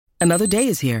Another day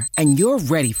is here, and you're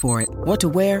ready for it. What to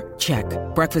wear? Check.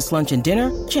 Breakfast, lunch, and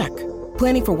dinner? Check.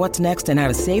 Planning for what's next and how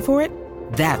to save for it?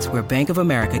 That's where Bank of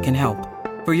America can help.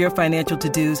 For your financial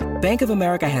to-dos, Bank of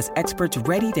America has experts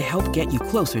ready to help get you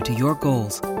closer to your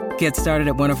goals. Get started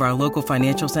at one of our local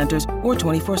financial centers or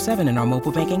 24/7 in our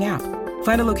mobile banking app.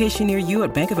 Find a location near you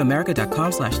at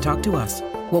bankofamerica.com/talktous.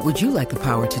 What would you like the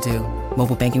power to do?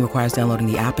 Mobile banking requires downloading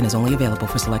the app and is only available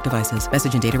for select devices.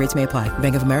 Message and data rates may apply.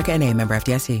 Bank of America N.A., member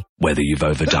FDIC. Whether you've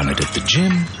overdone it at the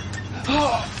gym,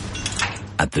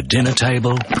 at the dinner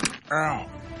table,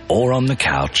 or on the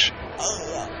couch,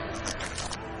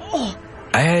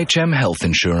 AHM Health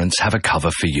Insurance have a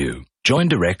cover for you. Join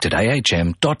direct at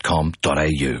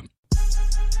ahm.com.au.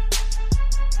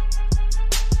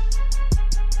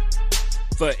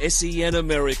 For SEN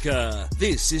America,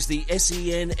 this is the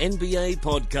SEN NBA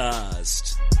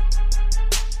podcast.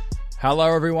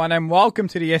 Hello, everyone, and welcome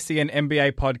to the SEN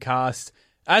NBA podcast.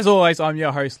 As always, I'm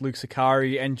your host, Luke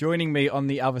Sakari, and joining me on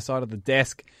the other side of the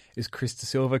desk is Chris De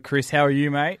Silva. Chris, how are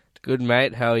you, mate? Good,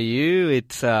 mate. How are you?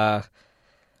 It's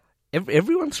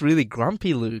everyone's really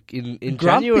grumpy, Luke. In Grumpy?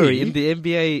 January in the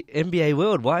NBA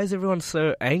world, why is everyone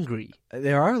so angry?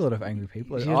 There are a lot of angry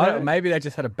people. You know? Maybe they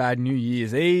just had a bad New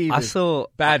Year's Eve. I saw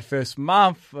bad first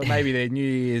month. Or maybe their New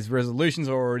Year's resolutions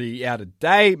are already out of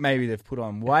date. Maybe they've put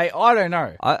on weight. I don't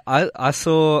know. I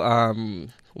saw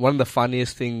one of the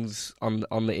funniest things on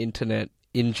the internet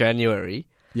in January.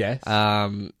 Yes.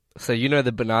 So you know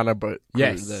the Banana Boat crew,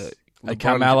 yes.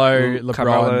 Carmelo,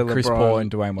 LeBron, Chris Paul,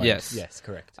 and Dwayne Wade. Yes,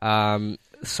 correct.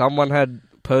 Someone had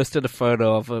posted a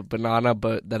photo of a banana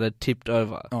boat that had tipped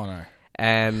over. Oh no!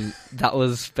 And that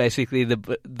was basically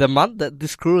the month that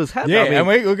this crew has had. Yeah, I mean, and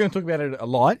we're going to talk about it a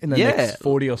lot in the next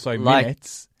 40 or so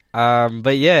minutes.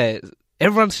 But yeah,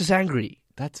 everyone's just angry.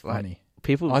 That's funny.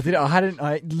 People, I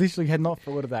literally had not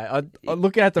thought of that. I'm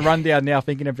looking at the rundown now,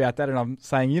 thinking about that, and I'm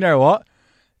saying, you know what?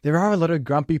 There are a lot of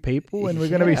grumpy people, and we're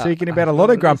going to be speaking about a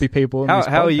lot of grumpy people.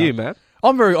 How are you, man?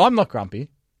 I'm not grumpy.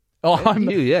 You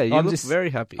look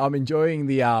very happy. I'm enjoying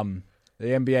the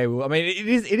NBA. I mean,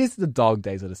 it is the dog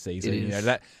days of the season. You know,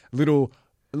 that little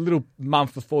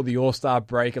month before the All-Star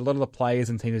break. A lot of the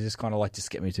players and teams are just kind of like, just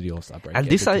get me to the All-Star break. And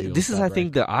this is, I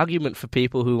think, the argument for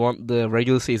people who want the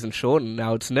regular season shortened.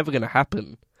 Now, it's never going to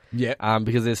happen. Yeah,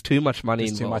 because there's too much money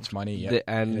involved. Too much money, yeah.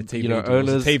 And TV deals.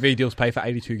 owners, TV deals pay for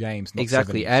 82 games. Not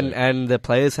exactly, 70, and the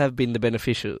players have been the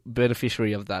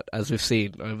beneficiary of that, as we've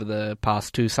seen over the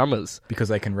past 2 summers. Because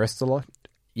they can rest a lot.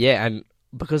 Yeah, and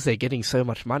because they're getting so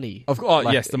much money.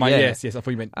 Yes, the money. Yeah. Yes. I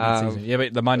thought you meant mid-season. Yeah,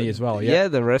 but the money as well. Yeah,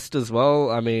 the rest as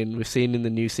well. I mean, we've seen in the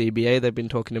new CBA they've been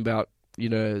talking about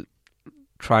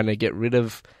trying to get rid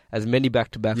of as many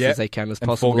back-to-backs as they can as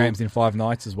possible. 4 games in 5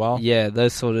 nights as well. Yeah,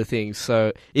 those sort of things.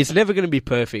 So it's never going to be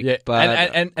perfect. Yeah, but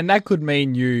and that could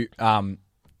mean you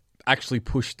actually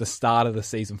push the start of the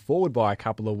season forward by a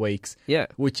couple of weeks. Yeah.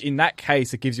 Which in that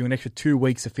case, it gives you an extra 2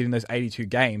 weeks to fit in those 82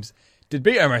 games. There'd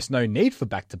be almost no need for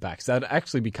back-to-backs. That would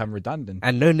actually become redundant.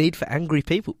 And no need for angry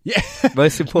people. Yeah.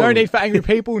 Most important. No need for angry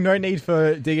people. No need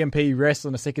for DMP rest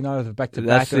on the second night of the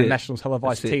back-to-back or a national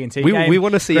televised TNT game. We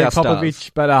want to see our Popovich,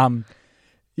 stars. But,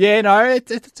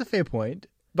 it's a fair point.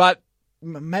 But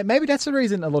maybe that's the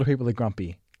reason a lot of people are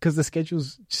grumpy, because the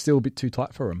schedule's still a bit too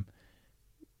tight for them.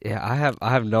 Yeah, I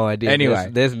have no idea. Anyway.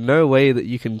 There's no way that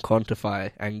you can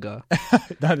quantify anger.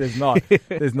 No, there's not.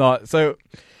 There's not. So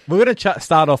we're going to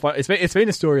start off. It's been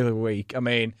a story of the week. I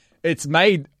mean, it's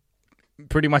made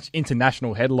pretty much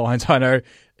international headlines. I know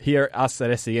here us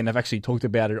at SEN have actually talked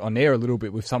about it on air a little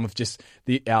bit with some of just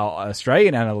our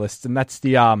Australian analysts, and that's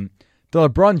the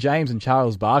LeBron James and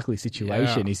Charles Barkley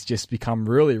situation. Is just become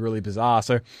really, really bizarre.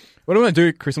 So what I'm going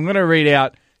to do, Chris, I'm going to read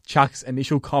out Chuck's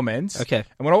initial comments. Okay.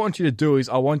 And what I want you to do is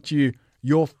I want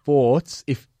your thoughts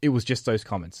if it was just those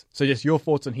comments. So just your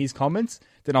thoughts on his comments.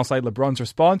 Then I'll say LeBron's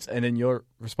response, and then your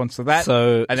response to that.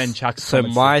 And then Chuck's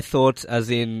comments. So my thoughts as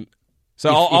in... So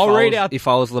I'll read out... If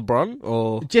I was LeBron,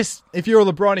 or... Just if you're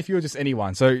LeBron, if you're just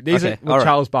anyone. So these are what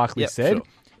Charles Barkley said.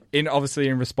 Sure. Obviously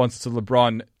in response to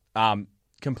LeBron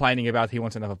complaining about he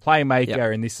wants another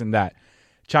playmaker and this and that.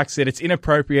 Chuck said, it's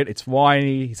inappropriate, it's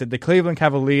whiny. He said, the Cleveland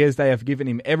Cavaliers, they have given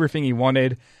him everything he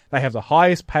wanted. They have the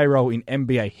highest payroll in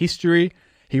NBA history.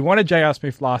 He wanted J.R.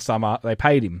 Smith last summer. They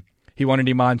paid him. He wanted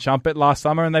Iman Shumpert last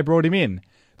summer, and they brought him in.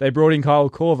 They brought in Kyle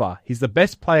Korver. He's the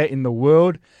best player in the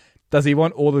world. Does he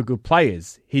want all the good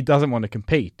players? He doesn't want to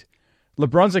compete.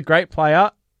 LeBron's a great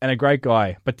player and a great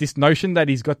guy, but this notion that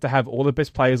he's got to have all the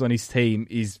best players on his team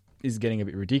is getting a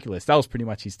bit ridiculous. That was pretty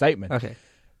much his statement. Okay.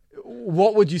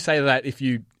 What would you say to that if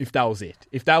that was it?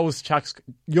 If that was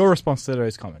your response to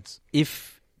those comments?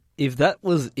 If that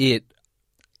was it,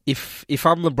 if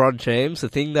I'm LeBron James, the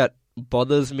thing that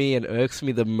bothers me and irks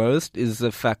me the most is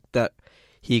the fact that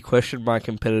he questioned my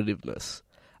competitiveness.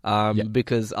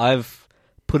 Because I've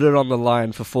put it on the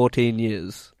line for 14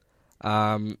 years.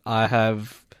 I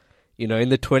have, in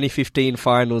the 2015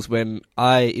 finals when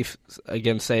if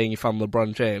I'm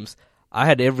LeBron James, I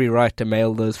had every right to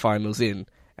mail those finals in.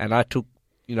 And I took,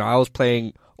 I was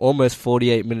playing almost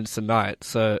 48 minutes a night.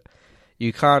 So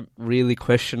you can't really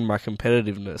question my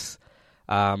competitiveness.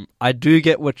 I do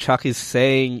get what Chuck is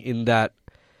saying in that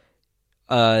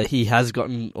he has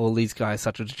gotten all these guys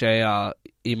such as JR,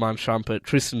 Iman Shumpert,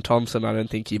 Tristan Thompson. I don't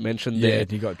think he mentioned there. Yeah,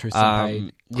 he got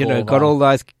Tristan paid. Got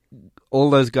all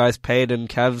those guys paid, and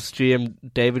Cavs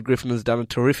GM David Griffin has done a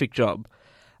terrific job.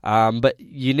 But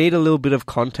you need a little bit of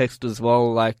context as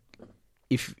well. Like,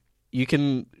 if you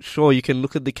can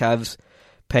look at the Cavs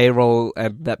payroll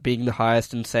and that being the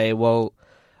highest and say, well,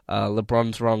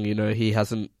 LeBron's wrong. He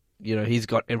hasn't. He's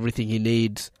got everything he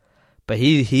needs, but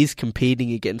he's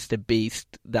competing against a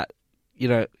beast that.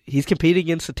 He's competing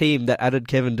against a team that added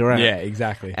Kevin Durant. Yeah,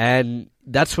 exactly. And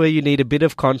that's where you need a bit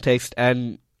of context.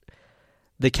 And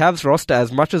the Cavs roster,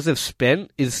 as much as they've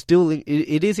spent, is still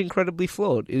it is incredibly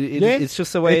flawed. It's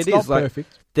just the way it is. It's not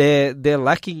perfect. They're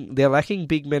lacking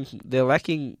big men. They're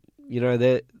lacking.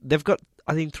 They've got,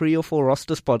 I think, 3 or 4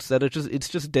 roster spots that are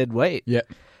just dead weight. Yeah.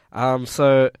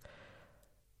 So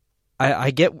I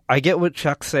get what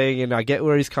Chuck's saying, and I get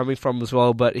where he's coming from as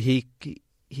well. But he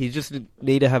just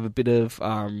need to have a bit of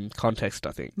context,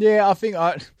 I think. Yeah, I think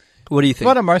What do you think?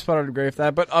 For the most part, I'd agree with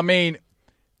that. But I mean,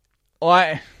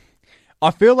 I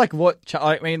feel like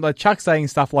like Chuck saying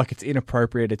stuff like it's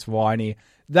inappropriate, it's whiny.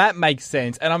 That makes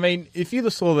sense. And I mean, if you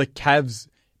saw the Cavs'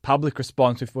 public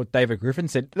response with what David Griffin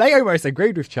said, they almost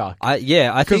agreed with Chuck. I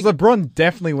think because LeBron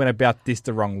definitely went about this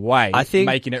the wrong way. I think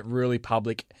making it really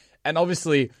public, and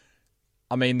obviously,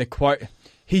 I mean, the quote,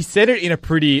 he said it in a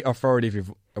pretty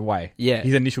authoritative way. Yeah.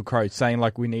 His initial quote saying,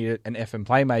 like, we need an FM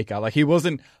playmaker. Like, he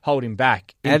wasn't holding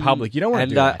back in public. You don't want to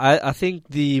do that. And I think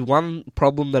the one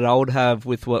problem that I would have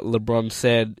with what LeBron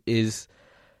said is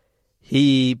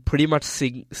he pretty much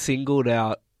singled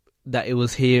out that it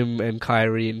was him and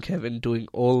Kyrie and Kevin doing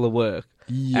all the work.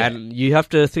 Yeah. And you have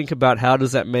to think about how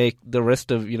does that make the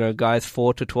rest of, guys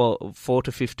 4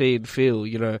 to 15 feel,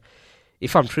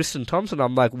 If I'm Tristan Thompson,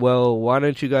 I'm like, well, why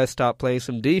don't you guys start playing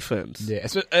some defense? Yeah,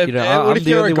 so, I'm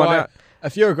the only one out.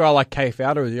 If you're a guy like Kay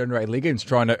Fowler or the Andre Liggins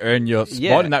trying to earn your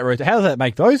spot in that rotation, how does that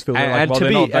make those feel?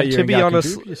 To be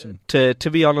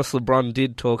honest, LeBron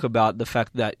did talk about the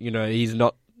fact that he's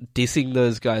not dissing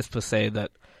those guys per se, that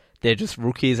they're just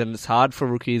rookies, and it's hard for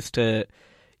rookies to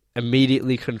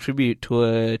immediately contribute to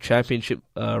a championship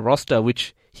roster,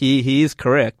 which he is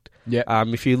correct. Yeah.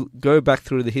 If you go back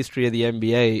through the history of the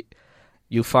NBA,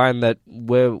 you'll find that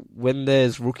when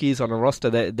there's rookies on a roster,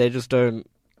 they just don't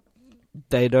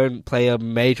play a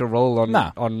major role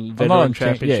on veteran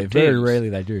championship teams. Very rarely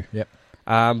they do. Yep.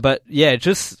 But yeah,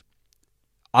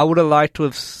 I would have liked to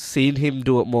have seen him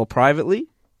do it more privately.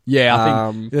 Yeah,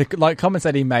 I think like comments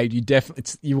that he made,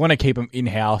 you want to keep them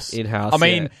in-house. In-house. I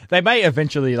mean, they may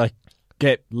eventually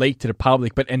get leaked to the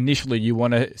public, but initially you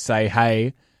want to say,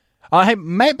 hey,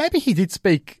 maybe he did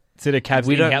speak to the Cavs.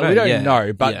 We don't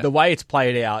know, but the way it's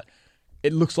played out,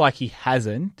 it looks like he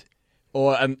hasn't,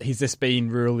 or he's just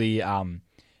been really.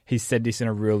 He's said this in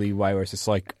a really way where it's just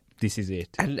like, this is it.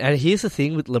 And here's the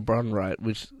thing with LeBron, right,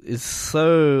 which is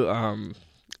so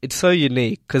it's so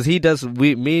unique because he does.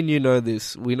 Me and you know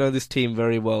this. We know this team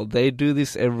very well. They do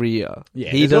this every year. Yeah,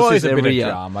 he does this every year.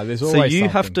 Drama. There's always something.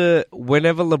 Have to.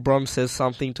 Whenever LeBron says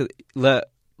something to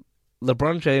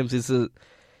LeBron James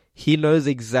he knows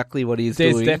exactly what he's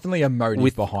doing. There's definitely a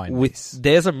motive behind this.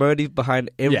 There's a motive behind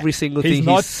every single thing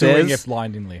he says. He's not doing it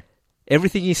blindly.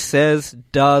 Everything he says,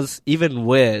 does, even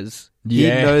wears.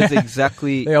 Yeah. He knows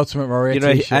exactly. The Ultimate Warrior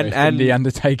t-shirt and the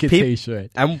Undertaker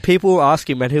t-shirt. And people ask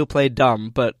him and he'll play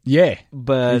dumb, but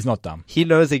he's not dumb. He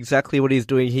knows exactly what he's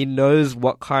doing. He knows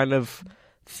what kind of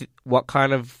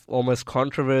almost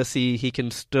controversy he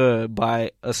can stir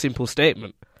by a simple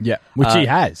statement. Yeah, which he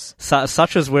has.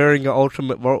 Such as wearing an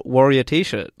Ultimate Warrior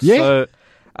t-shirt. Yeah. So,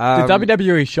 the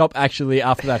WWE shop actually,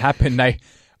 after that happened, they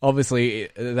obviously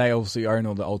own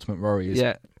all the Ultimate Warriors.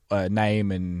 Yeah.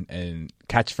 Name and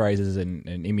catchphrases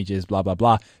and images, blah, blah,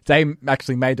 blah. They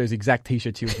actually made those exact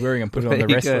t-shirts he was wearing and put it on the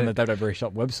rest on the WWE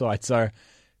shop website. So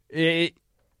it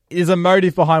is a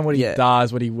motive behind what he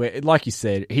does, what he wears. Like you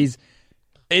said, he's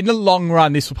in the long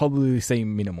run, this will probably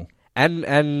seem minimal. And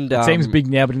it seems big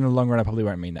now, but in the long run, it probably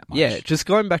won't mean that much. Yeah, just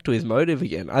going back to his motive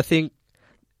again, I think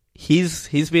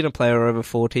he's been a player over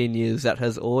 14 years that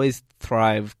has always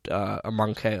thrived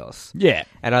among chaos. Yeah.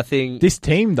 And I think this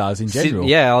team does in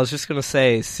general. I was just going to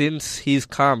say, since he's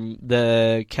come,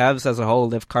 the Cavs as a whole,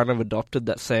 they've kind of adopted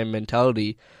that same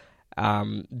mentality.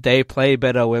 They play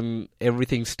better when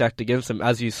everything's stacked against them,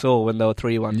 as you saw when they were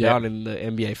 3-1 down in the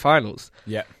NBA Finals.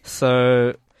 Yeah.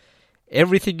 So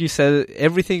everything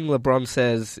LeBron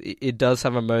says, it does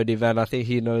have a motive, and I think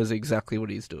he knows exactly what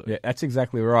he's doing. Yeah, that's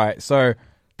exactly right. So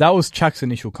that was Chuck's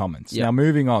initial comments. Yep. Now,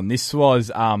 moving on, this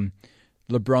was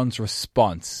LeBron's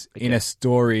response in a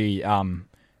story from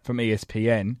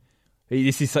ESPN.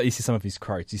 This is some of his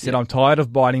quotes. He said, "I'm tired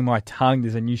of biting my tongue.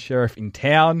 There's a new sheriff in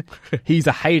town. He's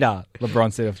a hater,"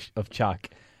 LeBron said of Chuck.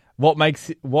 What makes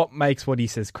what he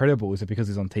says credible? Is it because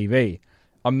he's on TV?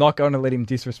 I'm not going to let him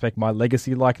disrespect my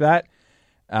legacy like that.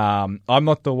 I'm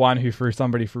not the one who threw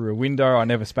somebody through a window. I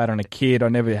never spat on a kid. I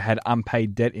never had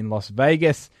unpaid debt in Las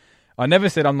Vegas. I never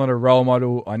said I'm not a role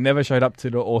model. I never showed up to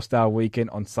the All-Star weekend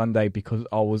on Sunday because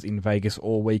I was in Vegas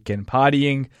all weekend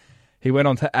partying." He went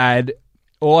on to add,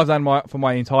 "All I've done for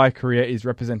my entire career is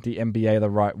represent the NBA the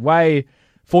right way.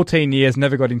 14 years,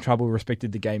 never got in trouble,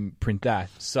 respected the game, print that."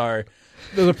 So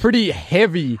there's a pretty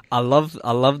heavy... I love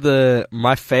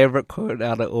my favorite quote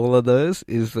out of all of those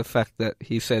is the fact that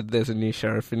he said there's a new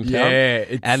sheriff in town.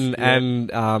 Yeah. And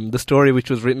the story, which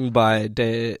was written by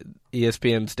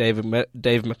ESPN's Dave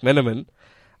McMenamin,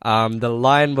 the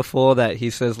line before that, he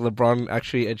says LeBron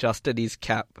actually adjusted his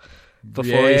cap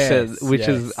before he said, which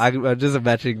is, I'm just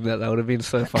imagining that would have been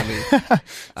so funny.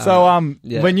 So,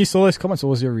 when you saw those comments,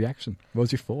 what was your reaction? What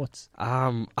was your thoughts?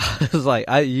 I was like,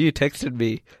 you texted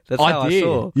me. That's how I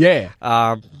saw. Yeah.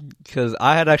 Because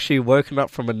I had actually woken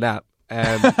up from a nap,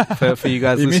 and for you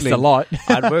guys you listening, missed a lot.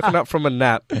 I'd woken up from a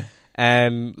nap,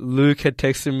 and Luke had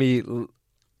texted me,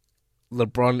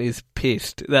 LeBron is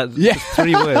pissed. That's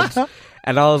 3 words.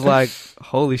 And I was like,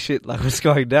 holy shit, like, what's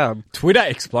going down? Twitter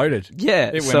exploded. Yeah.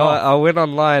 It went so off. I went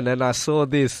online and I saw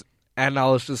this, and I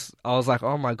was like,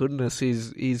 oh my goodness,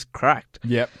 he's cracked.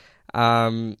 Yep.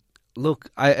 Look,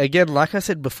 again, like I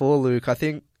said before, Luke, I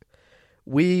think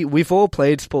we've all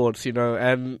played sports,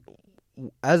 and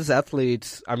as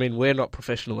athletes, I mean, we're not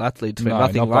professional athletes, we're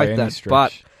nothing like that. Stretch.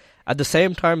 But at the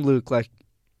same time, Luke, like,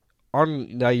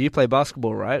 now you play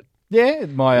basketball, right? Yeah,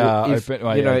 my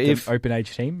open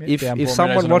age team. If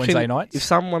someone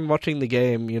watching the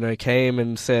game, came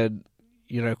and said,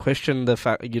 question the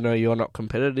fact, you're not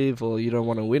competitive or you don't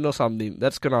want to win or something,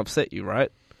 that's going to upset you,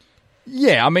 right?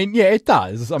 Yeah, I mean, it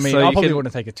does. I mean, So I probably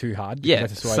wouldn't take it too hard. Yeah,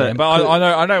 That's just who I am. But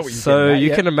I know what you're So getting at,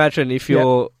 you can imagine if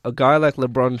you're a guy like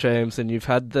LeBron James and you've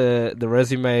had the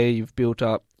resume you've built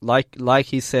up, like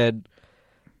he said,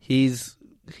 he's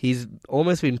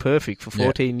almost been perfect for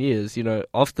 14 years,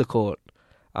 off the court,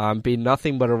 been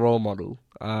nothing but a role model,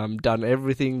 done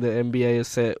everything the NBA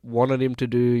has wanted him to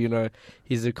do,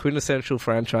 he's a quintessential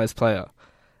franchise player.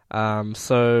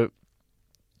 So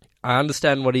I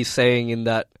understand what he's saying in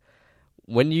that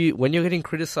when you're getting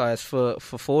criticized for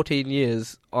 14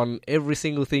 years on every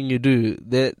single thing you do,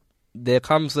 there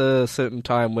comes a certain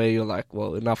time where you're like,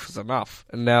 well, enough is enough.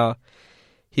 And now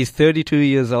he's 32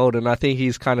 years old, and I think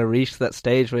he's kind of reached that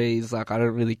stage where he's like, I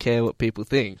don't really care what people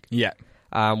think. Yeah.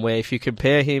 Where if you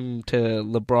compare him to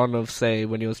LeBron of, say,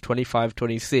 when he was 25,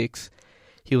 26,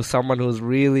 he was someone who was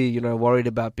really, worried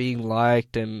about being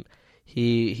liked, and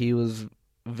he was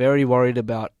very worried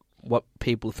about what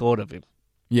people thought of him.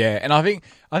 Yeah, and I think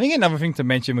another thing to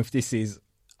mention with this is,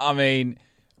 I mean,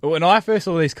 when I first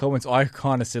saw these comments, I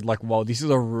kind of said, like, well, this is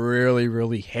a really,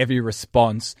 really heavy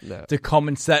response to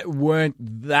comments that weren't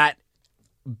that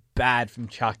bad from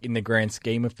Chuck in the grand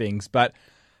scheme of things. But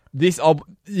you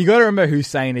got to remember who's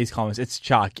saying these comments. It's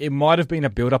Chuck. It might have been a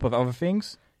build-up of other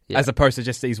things, as opposed to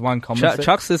just these one comment.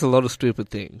 Chuck says a lot of stupid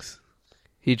things.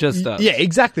 He just does. Yeah,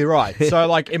 exactly right. So,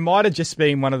 like, it might have just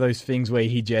been one of those things where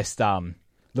he just,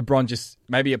 LeBron just,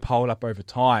 maybe it piled up over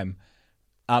time,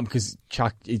 because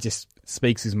Chuck, he just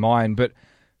speaks his mind. But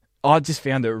I just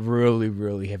found it really,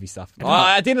 really heavy stuff.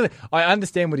 I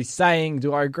understand what he's saying.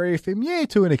 Do I agree with him? Yeah,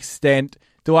 to an extent.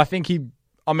 Do I think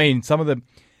some of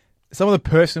the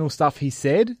personal stuff he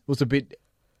said was a bit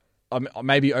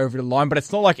maybe over the line, but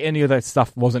it's not like any of that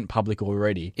stuff wasn't public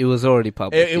already. It was already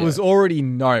public. It was already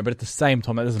known, but at the same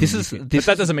time,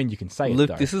 that doesn't mean you can say look,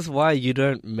 it. Look, this is why you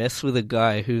don't mess with a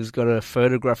guy who's got a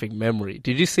photographic memory.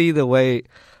 Did you see the way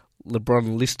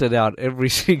LeBron listed out every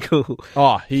single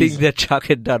thing that Chuck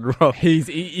had done wrong?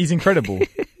 He's incredible.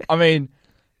 I mean,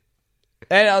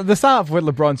 and the start of what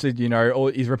LeBron said,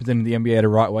 he's representing the NBA the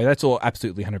right way. That's all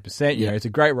absolutely 100%. It's a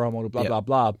great role model, blah, blah,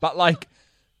 blah. But, like,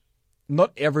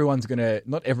 not every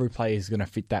player is going to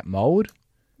fit that mold.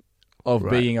 of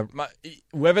Right. being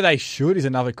whether they should is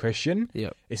another question.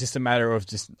 Yep. It's just a matter of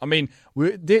the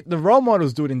role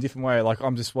models do it in different way. Like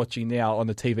I'm just watching now on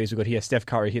the TVs, we've got here Steph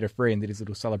Curry hit a free and did his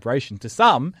little celebration. To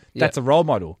some, that's a role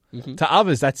model. To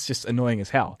others, that's just annoying as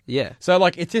hell. Yeah. So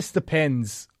like it just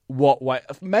depends what way.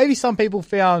 Maybe some people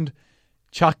found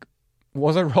Chuck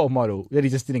was a role model that he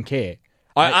just didn't care.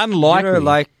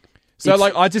 Unlikely.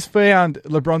 I just found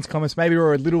LeBron's comments maybe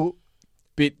were a little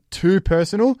bit too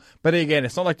personal, but again,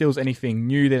 it's not like there was anything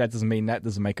new there. That doesn't mean that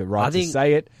doesn't make it right to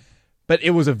say it. But it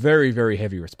was a very, very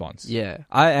heavy response. Yeah,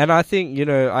 I think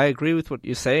I agree with what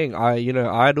you're saying.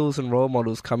 Idols and role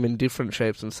models come in different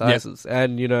shapes and sizes,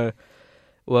 and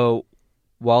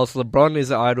whilst LeBron is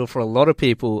an idol for a lot of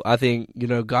people, I think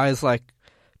guys like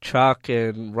Chuck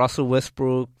and Russell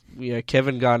Westbrook,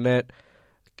 Kevin Garnett,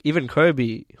 even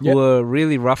Kobe, who are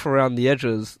really rough around the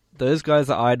edges. Those guys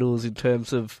are idols in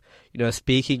terms of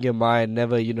speaking your mind,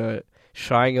 never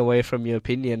shying away from your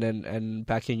opinion and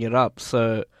backing it up.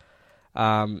 So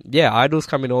idols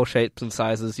come in all shapes and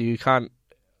sizes. You can't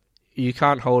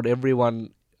hold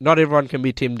everyone. Not everyone can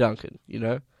be Tim Duncan,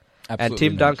 Absolutely and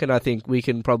Tim Duncan, I think we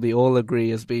can probably all agree,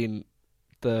 has been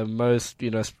the most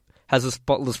has a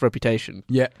spotless reputation.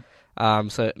 Yeah.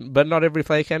 But not every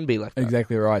player can be like that.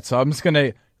 Exactly right. So I'm just going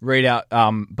to read out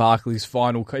Barkley's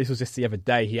final. This was just the other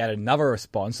day. He had another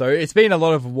response. So it's been a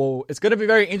lot of war. It's going to be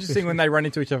very interesting when they run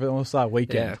into each other on All-Star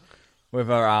Weekend. Yeah.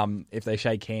 Whether if they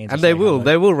shake hands. And they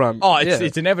will run. Oh,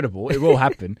 it's inevitable. It will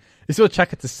happen. This is what Chuck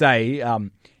had to say.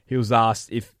 He was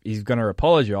asked if he's going to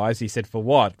apologise. He said, for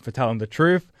what? For telling the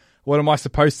truth? What am I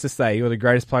supposed to say? You're the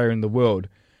greatest player in the world.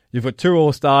 You've got 2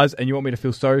 All-Stars and you want me to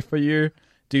feel sorry for you?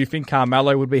 Do you think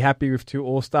Carmelo would be happy with 2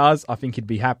 All-Stars? I think he'd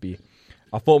be happy.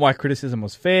 I thought my criticism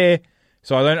was fair,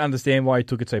 so I don't understand why he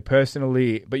took it so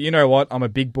personally. But you know what? I'm a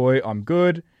big boy. I'm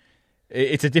good.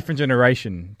 It's a different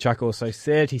generation, Chuck also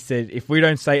said. He said, if we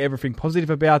don't say everything positive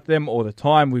about them all the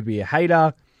time, we'd be a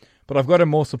hater. But I've got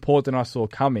more support than I saw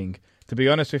coming. To be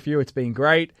honest with you, it's been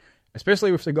great,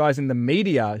 especially with the guys in the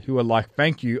media who are like,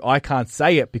 thank you, I can't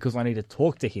say it because I need to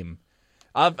talk to him.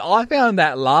 I found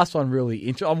that last one really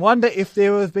interesting. I wonder if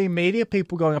there have been media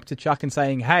people going up to Chuck and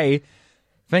saying, hey,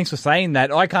 thanks for saying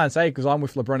that. I can't say it because I'm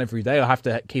with LeBron every day. I have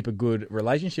to keep a good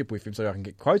relationship with him so I can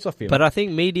get quotes off him. But I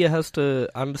think media has to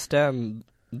understand.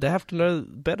 They have to know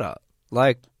better.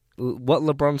 Like what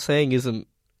LeBron's saying isn't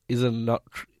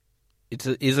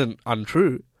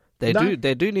untrue. They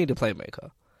do need a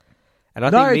playmaker, and I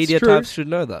think media types should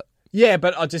know that. Yeah,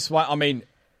 but I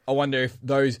wonder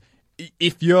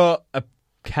if you're a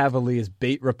Cavaliers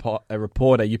beat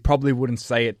reporter, you probably wouldn't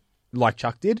say it like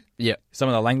Chuck did. Yeah, some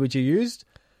of the language you used.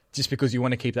 Just because you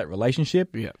want to keep that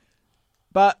relationship. Yeah.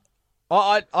 But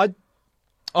I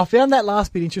found that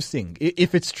last bit interesting.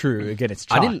 If it's true, again, it's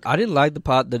Chuck. I didn't like the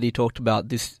part that he talked about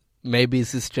this. Maybe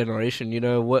it's this generation.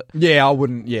 What? Yeah, I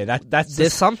wouldn't. Yeah, that's.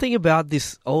 There's something about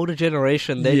this older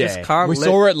generation. They just can't. We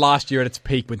saw it last year at its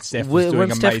peak when Steph was doing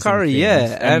amazing Steph Curry,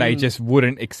 things, and they just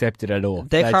wouldn't accept it at all.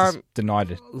 They can't just denied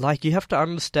it. Like you have to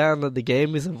understand that the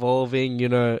game is evolving.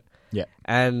 Yeah.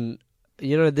 And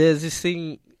there's this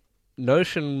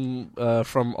notion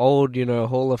from old,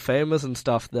 Hall of Famers and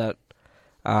stuff that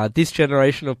this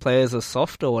generation of players are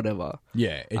soft or whatever.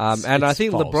 Yeah, and I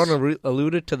think false. LeBron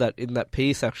alluded to that in that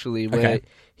piece actually, where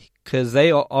because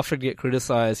they often get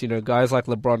criticized, guys like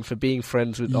LeBron for being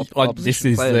friends with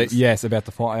opposition players. About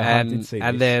the fight.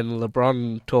 And then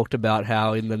LeBron talked about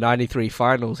how in the '93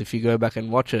 finals, if you go back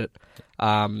and watch it,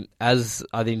 as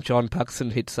I think John Paxson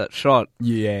hits that shot.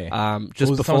 Yeah.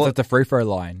 Just before at the free throw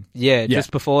line. Yeah, just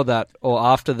before that or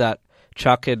after that,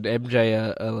 Chuck and MJ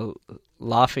are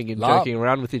laughing and joking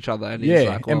around with each other. And he's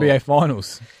like, NBA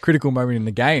Finals, critical moment in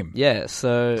the game. Yeah,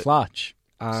 so clutch.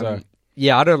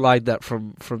 Yeah, I don't like that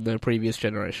from the previous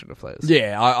generation of players.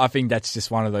 Yeah, I think that's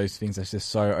just one of those things that's just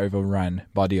so overrun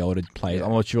by the older players. Yeah.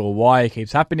 I'm not sure why it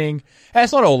keeps happening. And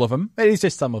it's not all of them. It is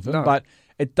just some of them, but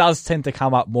it does tend to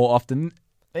come up more often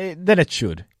than it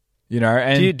should.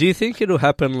 And do you think it'll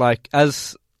happen like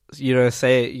as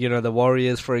say the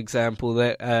Warriors, for example,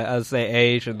 as they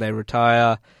age and they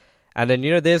retire, and then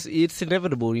it's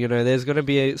inevitable. There's going to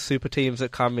be super teams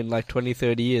that come in like 20,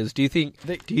 30 years. Do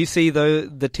you see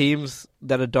the teams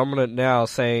that are dominant now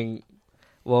saying,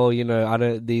 well,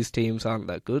 these teams aren't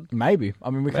that good? Maybe.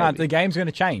 We can't. The game's going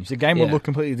to change. The game will look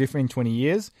completely different in 20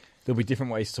 years. There'll be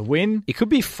different ways to win. It could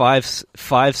be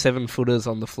 7-footers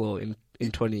on the floor in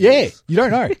 20 years. Yeah, you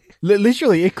don't know.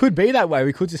 Literally, it could be that way.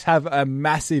 We could just have a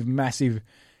massive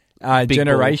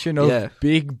generation of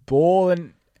big ball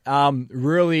and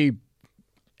really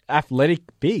athletic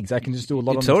bigs. They can just do a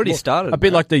lot. It's already started. A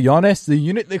bit like the Giannis.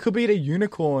 There could be a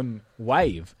unicorn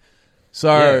wave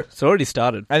So it's already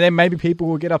started. And then maybe people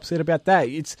will get upset about that.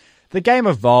 The game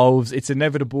evolves. It's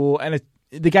inevitable, and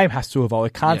the game has to evolve.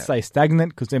 It can't stay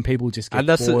stagnant because then people just get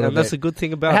bored of it. That's a good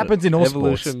thing about it. It happens in all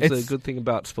Evolution's sports. It's a good thing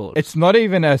about sports. It's not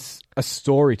even a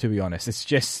story, to be honest. It's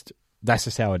just, that's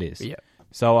just how it is. Yeah.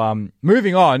 So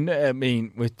moving on, I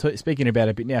mean, we're speaking about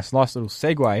it a bit now. It's a nice little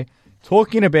segue.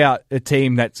 Talking about a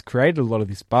team that's created a lot of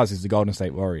this buzz is the Golden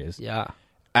State Warriors. Yeah.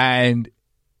 And,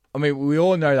 I mean, we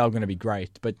all know they're going to be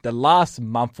great, but the last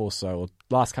month or so, or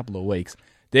last couple of weeks,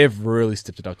 they've really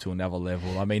stepped it up to another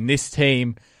level. I mean, this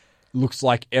team looks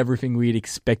like everything we'd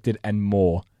expected and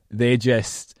more.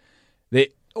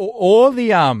 All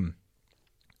the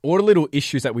little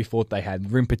issues that we thought they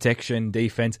had, rim protection,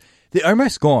 defense, they're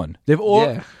almost gone. They've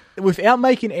all, without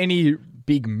making any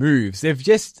big moves, they've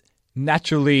just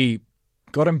naturally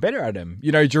gotten better at them.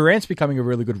 You know, Durant's becoming a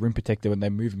really good rim protector when they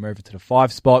move him over to the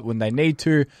 5 spot when they need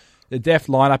to. The depth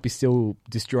lineup is still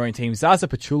destroying teams. Zaza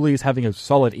Pachulia is having a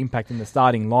solid impact in the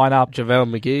starting lineup.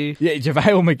 JaVale McGee. Yeah,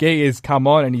 JaVale McGee has come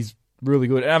on and he's really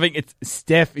good. And I think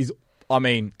Steph is, I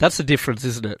mean... That's the difference,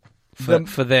 isn't it?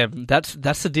 For them.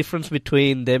 That's the difference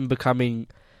between them becoming,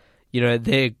 you know,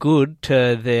 they're good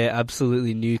to they're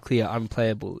absolutely nuclear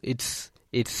unplayable. It's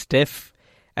Steph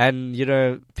and, you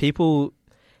know, people...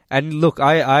 And look,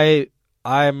 I'm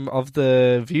of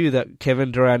the view that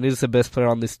Kevin Durant is the best player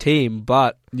on this team,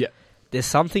 but there's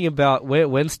something about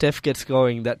when Steph gets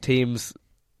going that teams,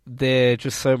 they're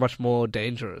just so much more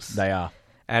dangerous. They are.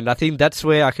 And I think that's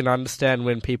where I can understand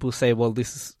when people say, well,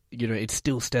 this is, you know, it's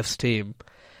still Steph's team,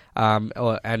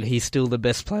 and he's still the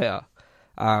best player.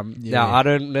 Now, I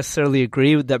don't necessarily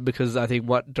agree with that because I think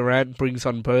what Durant brings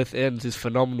on both ends is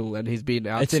phenomenal and he's been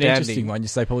outstanding. It's an interesting one. You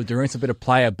say probably Durant's a better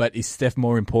player, but is Steph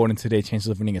more important to their chances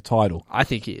of winning a title? I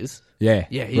think he is. Yeah.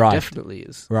 Yeah, he definitely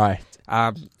is. Right.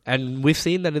 And we've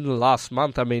seen that in the last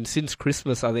month. I mean, since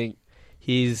Christmas, I think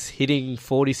he's hitting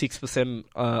 46%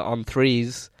 on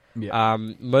threes. Yeah.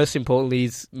 Most importantly,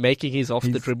 he's making his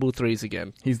off-the-dribble threes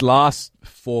again. His last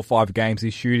 4 or 5 games,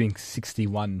 he's shooting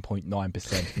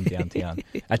 61.9% from downtown.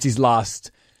 That's his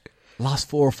last 4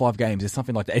 or 5 games. It's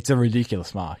something like that. It's a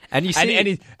ridiculous mark. And you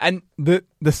see, and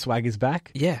the swag is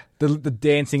back. Yeah, the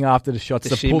dancing after the shots,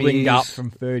 the pulling up from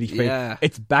 30 feet. Yeah.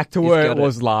 It's back to where it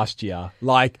was last year.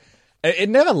 Like it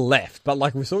never left, but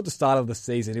like we saw at the start of the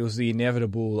season, it was the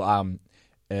inevitable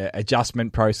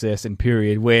adjustment process and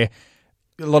period where.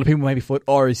 A lot of people maybe thought,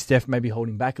 is Steph maybe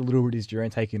holding back a little bit? Is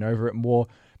Durant taking over it more?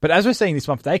 But as we're seeing this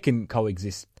month, they can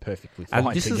coexist perfectly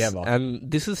fine together.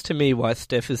 And this is, to me, why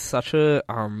Steph is such a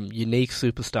unique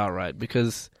superstar, right?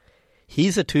 Because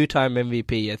he's a 2-time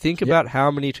MVP. I think about how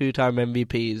many 2-time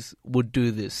MVPs would do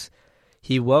this.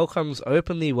 He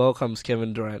openly welcomes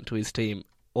Kevin Durant to his team,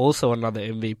 also another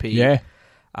MVP. Yeah.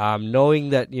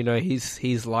 Knowing that, you know,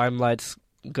 his limelight's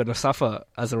going to suffer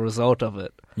as a result of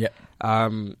it. Yeah.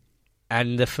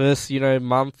 And the first, you know,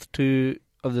 month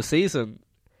of the season,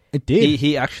 it did.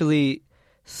 He actually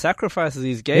sacrifices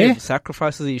his game,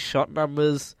 sacrifices his shot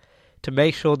numbers to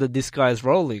make sure that this guy's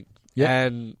rolling. Yeah.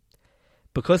 And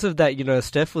because of that, you know,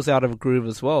 Steph was out of a groove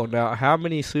as well. Now, how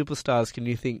many superstars can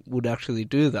you think would actually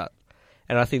do that?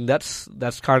 And I think that's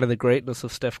kind of the greatness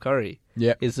of Steph Curry.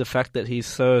 Yeah. Is the fact that he's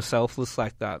so selfless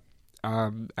like that.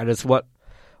 And it's what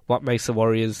makes the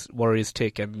Warriors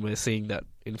tick, and we're seeing that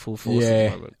in full force at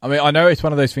the moment. I mean, I know it's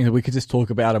one of those things that we could just talk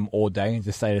about them all day and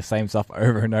just say the same stuff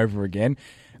over and over again.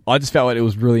 I just felt like it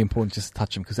was really important just to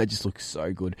touch them because they just look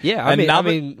so good. Yeah, I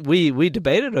mean, we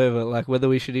debated over like whether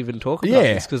we should even talk about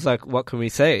this because, like, what can we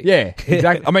say? Yeah,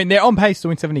 exactly. I mean, they're on pace to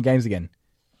win 70 games again.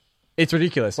 It's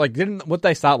ridiculous. Like, would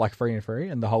they start like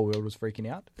 3-3 and the whole world was freaking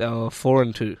out? They were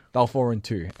 4-2. They were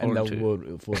 4-2, and the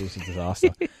world thought it was a disaster.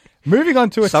 Moving on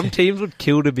to some teams would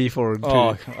kill to be 4-2.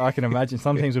 Oh, I can imagine.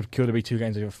 Some teams would kill to be 2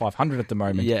 games over 500 at the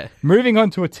moment. Yeah. Moving on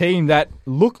to a team that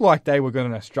looked like they were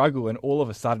going to struggle and all of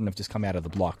a sudden have just come out of the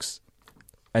blocks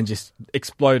and just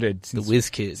exploded. The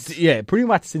Whiz Kids. Yeah, pretty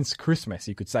much since Christmas,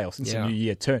 you could say, or since the New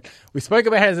Year turn. We spoke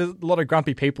about how there's a lot of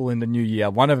grumpy people in the New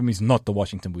Year. One of them is not the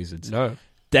Washington Wizards. No.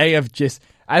 They have just,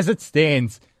 as it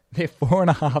stands, they're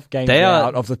 4.5 games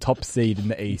out of the top seed in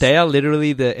the East. They are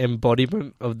literally the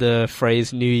embodiment of the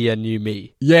phrase "New Year, New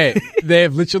Me." Yeah,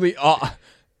 they've literally.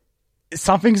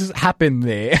 Something's happened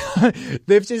there.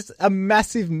 They've just a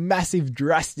massive,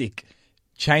 drastic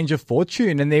change of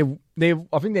fortune, and I think they're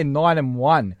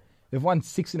 9-1. They've won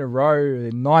 6 in a row.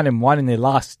 They're 9-1 in their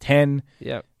last 10.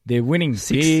 Yeah. They're winning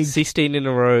big. 16 in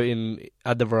a row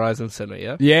at the Verizon Center,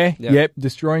 yeah? Yep.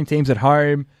 Destroying teams at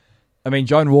home. I mean,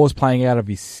 John Wall's playing out of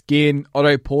his skin.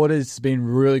 Otto Porter's been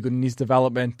really good in his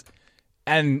development.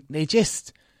 And they're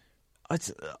just...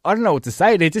 I don't know what to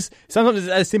say. They're just sometimes it's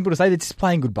as simple to say they're just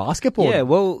playing good basketball. Yeah,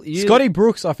 well, Scotty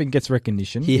Brooks, I think, gets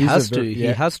recognition. He has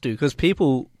to, because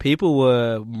people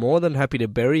were more than happy to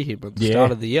bury him at the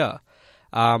start of the year.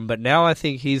 But now I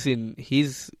think he's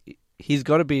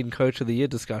got to be in Coach of the Year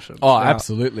discussion. Oh, now,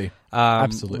 absolutely.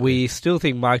 Absolutely. We still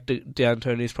think Mike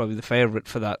D'Antoni is probably the favourite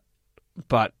for that.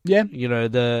 But,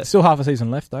 still half a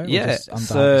season left, though. Yeah,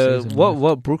 so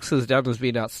what Brooks has done has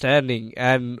been outstanding,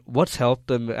 and what's helped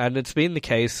them, and it's been the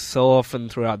case so often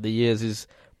throughout the years, is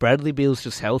Bradley Beal's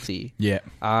just healthy. Yeah.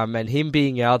 And him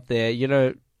being out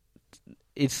there,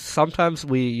 it's sometimes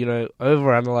we,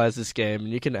 overanalyze this game, and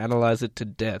you can analyze it to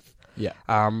death. Yeah.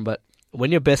 But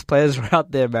when your best players are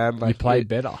out there, man, you play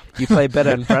better. You play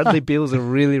better, and Bradley Beal's a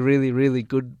really, really, really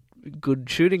good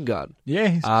shooting guard.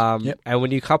 Yeah. And when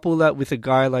you couple that with a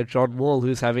guy like John Wall,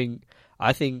 who's having,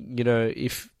 I think,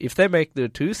 if they make the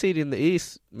 2 seed in the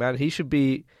East, man, he should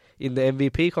be in the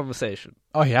MVP conversation.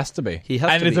 Oh, he has to be.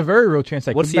 And there's a very real chance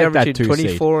they could make that 2 seed. What's he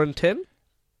averaging, 24 and 10?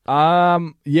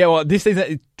 Well, this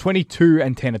season 22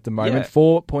 and 10 at the moment.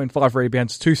 4.5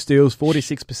 rebounds, 2 steals,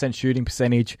 46% shooting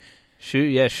percentage.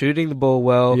 Shooting the ball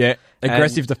well. Yeah,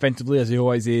 aggressive defensively as he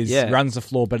always is. Yeah. Runs the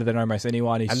floor better than almost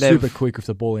anyone. He's super quick with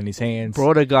the ball in his hands.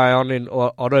 Brought a guy on in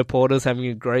Otto Porter's having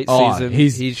a great season.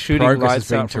 He's shooting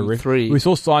lights out from 3. We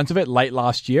saw signs of it late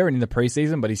last year and in the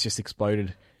preseason, but he's just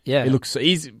exploded. Yeah,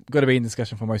 he's got to be in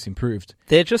discussion for most improved.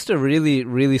 They're just a really,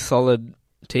 really solid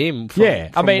team.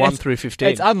 From 1 through 15.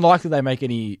 It's unlikely they make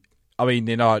any. I mean,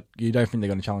 they're not. You don't think they're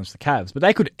going to challenge the Cavs, but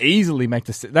they could easily make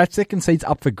that second seed's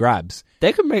up for grabs.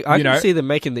 They could make. I can see them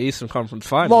making the Eastern Conference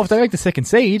Finals. Well, if they make the second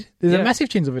seed, there's a massive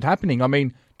chance of it happening. I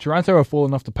mean, Toronto are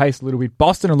falling off the pace a little bit.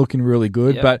 Boston are looking really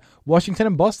good, but Washington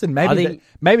and Boston,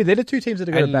 maybe they're the 2 teams that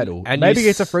are going to battle. And maybe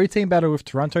it's a 3-team battle with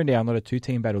Toronto now, not a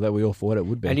 2-team battle that we all thought it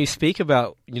would be. And you speak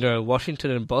about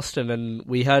Washington and Boston, and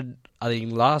we had, I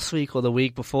think, last week or the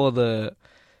week before the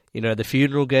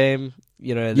funeral game.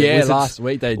 Wizards, last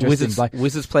week they dressed in black.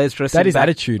 Wizards players dressed that in is black,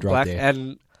 attitude right there.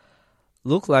 And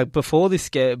look, like before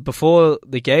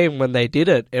the game when they did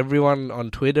it, everyone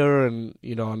on Twitter and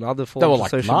on other forms of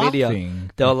social media,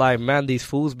 they were like, "Man, these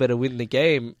fools better win the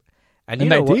game." And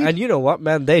you know what,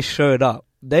 man, they showed up.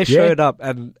 They showed up,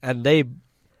 and they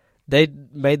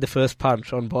made the first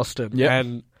punch on Boston,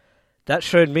 and that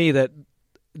showed me that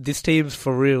this team's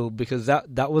for real, because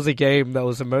that was a game that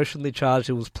was emotionally charged.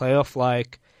 It was playoff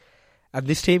like. And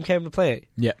this team came to play.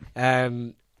 Yeah.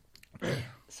 And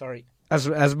sorry, as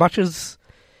much as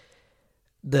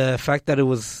the fact that it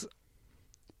was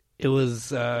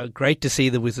great to see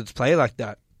the Wizards play like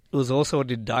that, it was also an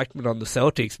indictment on the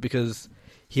Celtics, because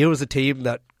here was a team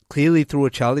that clearly threw a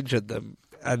challenge at them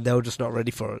and they were just not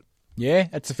ready for it. Yeah,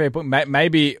 that's a fair point.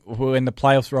 Maybe when the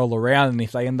playoffs roll around and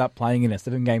if they end up playing in a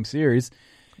 7-game series,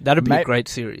 that'd be a great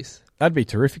series. That'd be a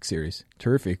terrific series.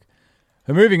 Terrific.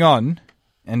 So moving on.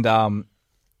 And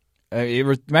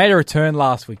it made a return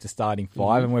last week to starting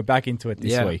 5, and we're back into it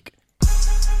this week.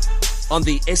 On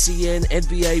the SEN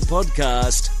NBA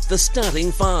podcast, The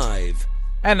Starting 5.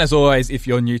 And as always, if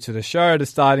you're new to the show, The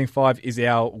Starting 5 is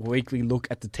our weekly look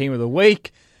at the team of the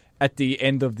week. At the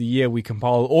end of the year, we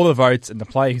compile all the votes, and the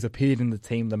player who's appeared in the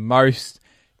team the most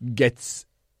gets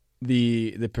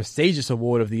the prestigious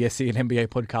award of the SEN NBA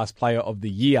podcast Player of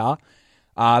the Year.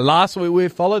 Last week, we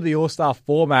followed the All-Star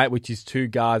format, which is 2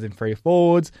 guards and 3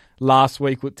 forwards. Last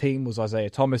week, what team was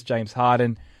Isaiah Thomas, James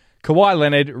Harden, Kawhi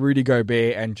Leonard, Rudy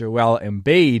Gobert, and Joel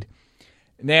Embiid.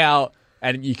 Now,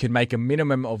 and you can make a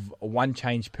minimum of 1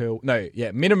 change per...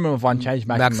 minimum of 1 change,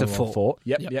 maximum of 4.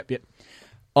 Yep.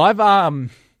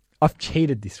 I've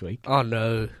cheated this week. Oh,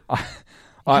 no.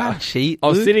 I cheat, I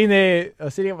was sitting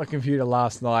at my computer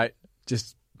last night,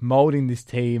 just molding this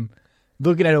team,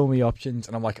 looking at all my options,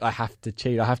 and I'm like, I have to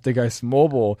cheat. I have to go small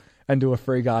ball and do a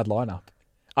 3-guard lineup.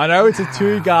 I know it's a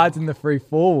 2 guards and the 3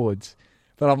 forwards,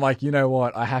 but I'm like, you know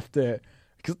what? I have to.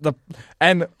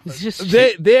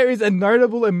 There is a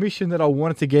notable omission that I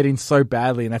wanted to get in so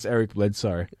badly, and that's Eric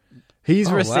Bledsoe.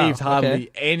 He's received hardly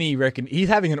any He's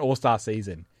having an All-Star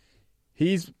season.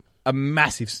 He's a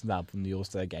massive snub from the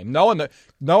All-Star game. No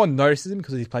one notices him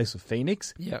because he plays for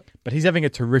Phoenix. Yeah, but he's having a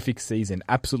terrific season.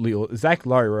 Absolutely. Zach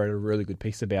Lowe wrote a really good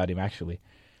piece about him actually,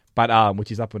 but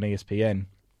which is up on ESPN.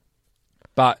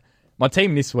 But my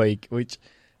team this week, we'll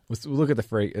look at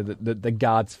the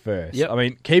guards first. Yep. I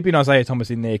mean, keeping Isaiah Thomas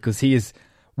in there because he is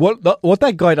what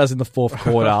that guy does in the fourth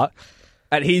quarter.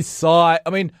 At his side,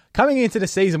 I mean, coming into the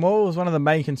season, what was one of the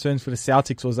main concerns for the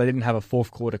Celtics was they didn't have a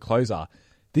fourth quarter closer.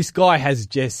 This guy has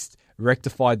just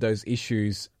rectified those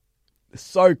issues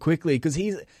so quickly because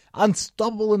he's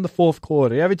unstoppable in the fourth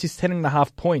quarter. He averages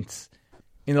 10.5 points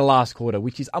in the last quarter,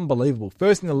 which is unbelievable.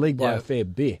 First in the league by a fair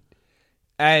bit.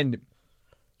 And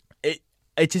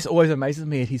it just always amazes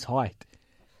me at his height.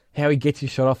 How he gets his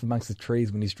shot off amongst the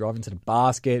trees when he's driving to the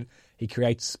basket. He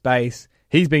creates space.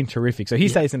 He's been terrific. So he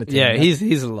stays in the team. Yeah,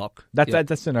 he's a lock.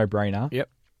 That's a no-brainer. Yep.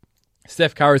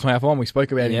 Steph Curry's my other one. We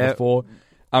spoke about him before.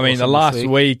 I mean, the last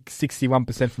week,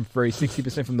 61% from free,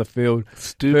 60% from the field,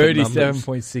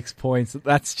 37.6 points.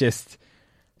 That's just,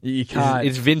 you can't.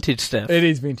 It's vintage Steph. It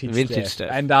is vintage Steph.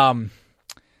 And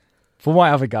for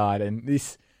my other guard, and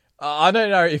this, I don't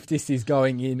know if this is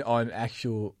going in on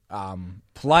actual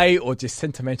play or just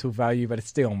sentimental value, but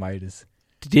it's Dion Waiters.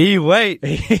 Wait.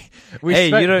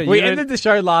 We ended the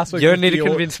show last week. You don't need to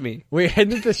convince me. We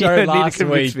ended the show last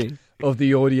week of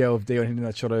the audio of Dion hitting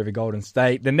that shot over Golden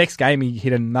State. The next game, he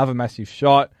hit another massive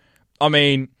shot. I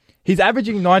mean, he's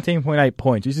averaging 19.8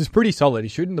 points, which is pretty solid.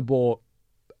 He's shooting the ball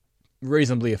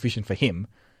reasonably efficient for him.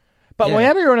 But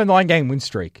Miami are on a 9-game win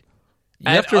streak.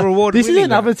 You have to reward This is winning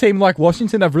another team like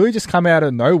Washington have really just come out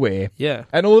of nowhere. Yeah.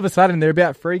 And all of a sudden, they're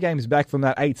about 3 games back from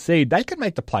that 8th seed. They could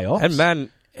make the playoffs. And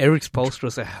man, Eric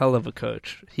Spoelstra's a hell of a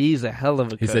coach. He's a hell of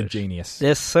a coach. He's a genius.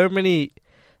 There's so many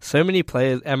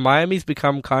players, and Miami's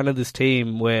become kind of this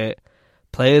team where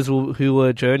players who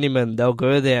were journeymen, they'll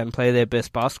go there and play their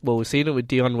best basketball. We've seen it with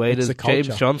Dion Waiters,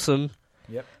 James Johnson,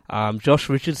 Josh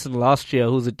Richardson last year,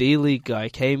 who's a D-League guy,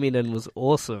 came in and was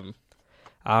awesome.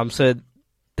 So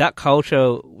that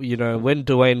culture, when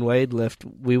Dwayne Wade left,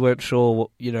 we weren't sure,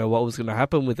 what was going to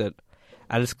happen with it.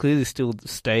 And it's clearly still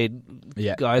stayed.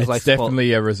 Yeah, guys it's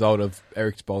definitely a result of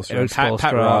Eric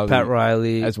Spoelstra, Pat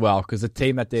Riley as well, because the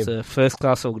team that they're... It's a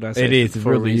first-class organisation. It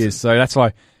really is. So that's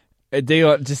why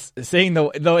Dion, just seeing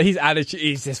his attitude,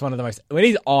 he's just one of the most... When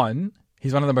he's on,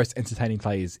 he's one of the most entertaining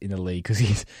players in the league, because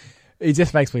he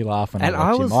just makes me laugh when I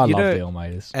watch him. I love Dion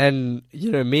Waiters. And,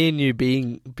 me and you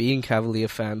being Cavalier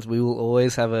fans, we will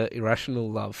always have an irrational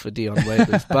love for Dion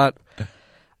Waiters. But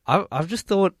I've just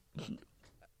thought...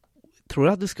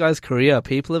 Throughout this guy's career,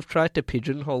 people have tried to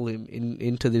pigeonhole him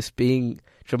into this being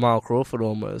Jamal Crawford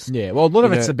almost. Yeah, well, a lot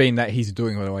of it's been that he's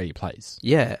doing the way he plays.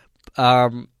 Yeah,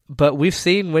 but we've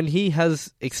seen when he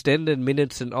has extended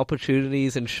minutes and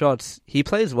opportunities and shots, he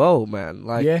plays well, man.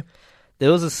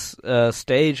 There was a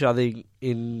stage, I think,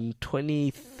 in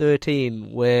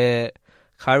 2013 where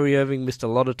Kyrie Irving missed a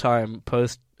lot of time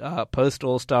post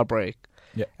All-Star break,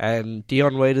 and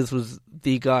Dion Waiters was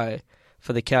the guy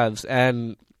for the Cavs,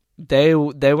 and They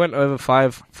went over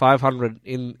 500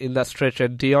 in that stretch,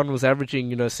 and Dion was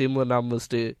averaging similar numbers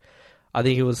to, I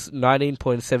think it was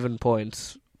 19.7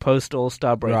 points post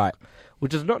All-Star break, right?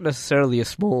 Which is not necessarily a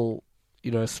small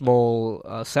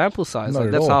sample size. Not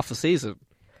that's all. half a season.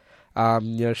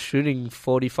 Shooting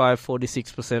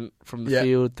 45-46% from the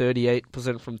field,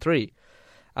 38% from three.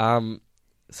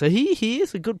 So he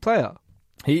is a good player.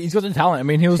 He's got the talent. I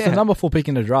mean, he was the number 4 pick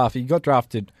in the draft. He got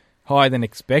drafted higher than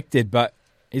expected, but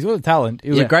he's got the talent. He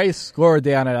was the greatest scorer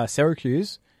down at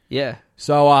Syracuse. Yeah.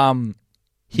 So,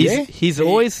 he's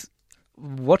always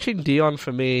watching Dion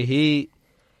for me.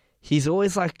 He's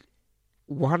always like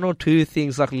one or two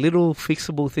things, like little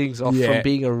fixable things off from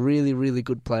being a really, really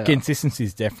good player. Consistency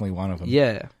is definitely one of them.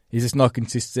 Yeah. He's just not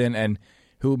consistent, and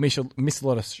he'll miss a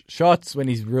lot of shots when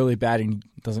he's really bad and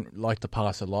doesn't like to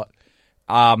pass a lot.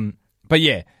 But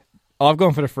yeah, I've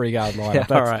gone for the 3-guard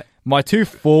lineup. All right. My 2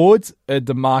 forwards are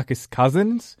DeMarcus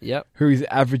Cousins, Yep. who's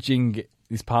averaging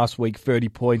this past week 30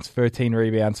 points, 13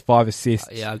 rebounds, 5 assists.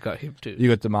 I got him too. You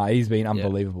got DeMar. He's been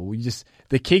unbelievable.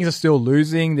 The Kings are still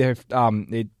losing.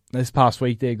 This past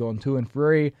week they're gone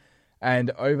 2-3,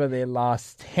 and over their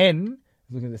last 10,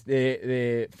 look at this,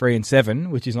 they're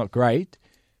 3-7, which is not great.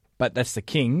 But that's the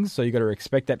Kings, so you got to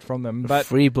expect that from them. But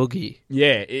free Boogie.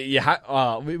 Yeah,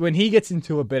 when he gets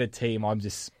into a better team, I'm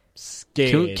just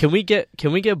scared. Can we get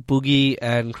Boogie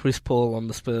and Chris Paul on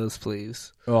the Spurs,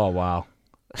 please? Oh wow!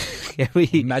 We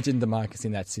imagine DeMarcus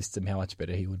in that system? How much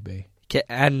better he would be.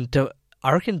 And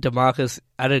I reckon DeMarcus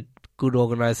at a good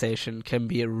organization can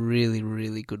be a really,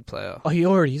 really good player. Oh, he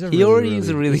already is a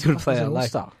really good player.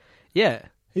 Yeah.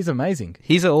 He's amazing.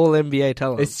 He's an all-NBA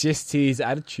talent. It's just his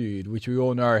attitude, which we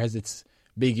all know has its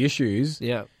big issues.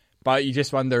 Yeah. But you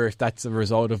just wonder if that's a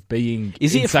result of being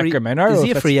in Sacramento. Is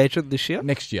he a free agent this year?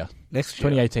 Next year.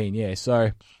 2018, yeah.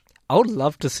 So I would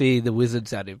love to see the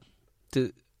Wizards at him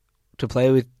to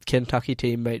play with Kentucky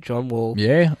teammate John Wall.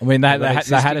 Yeah. I mean, they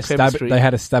had a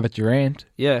stab at Durant.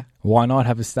 Yeah. Why not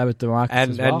have a stab at DeMarcus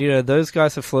as well? And those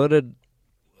guys have flirted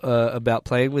about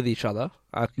playing with each other.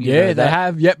 They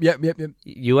have. Yep.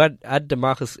 You add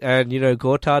DeMarcus, and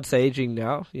Gortat's aging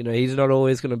now. He's not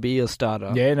always going to be a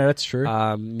starter. Yeah, no, that's true.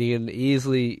 You can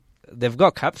easily. They've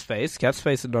got cap space. Cap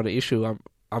space is not an issue.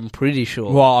 I'm pretty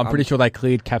sure. Well, I'm pretty sure they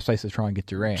cleared cap space to try and get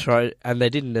Durant. And they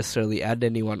didn't necessarily add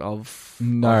anyone of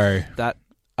that.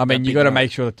 I mean, you got to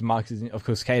make sure that DeMarcus is... Of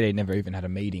course, KD never even had a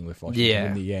meeting with Washington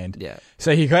in the end. Yeah.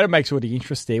 So you got to make sure the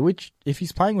interest there, which, if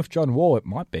he's playing with John Wall, it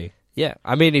might be. Yeah.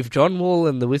 I mean, if John Wall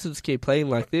and the Wizards keep playing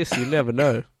like this, you never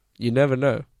know. You never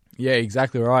know. Yeah,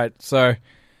 exactly right. So,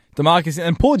 DeMarcus...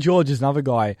 And Paul George is another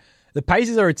guy. The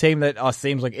Pacers are a team that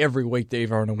seems like every week they're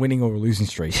either on a winning or a losing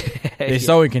streak. They're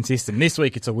so inconsistent. This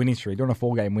week it's a winning streak. They're on a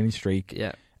 4-game winning streak.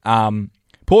 Yeah.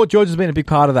 Paul George has been a big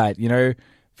part of that.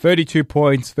 32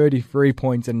 points, 33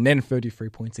 points, and then 33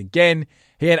 points again.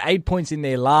 He had 8 points in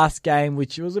their last game,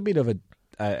 which was a bit of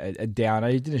a downer.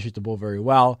 He didn't shoot the ball very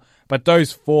well. But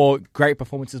those 4 great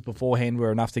performances beforehand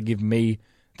were enough to give me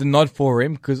the nod for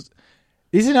him, because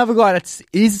he's another guy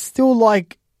is still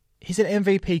like... He's an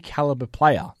MVP caliber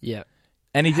player. Yeah.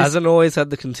 And he hasn't always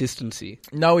had the consistency.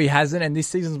 No, he hasn't. And this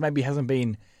season maybe hasn't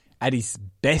been at his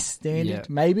best standard,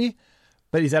 maybe.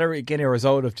 But is that again a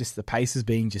result of just the Pacers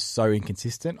being just so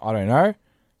inconsistent? I don't know.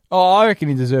 Oh, I reckon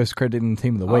he deserves credit in the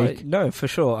team of the week. No, for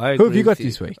sure. Who have you got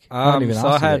this week? I don't even ask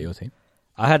you about your team.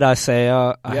 I had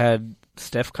Isaiah. I had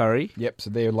Steph Curry. Yep, so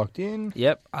they're locked in.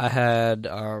 Yep, I had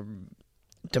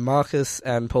DeMarcus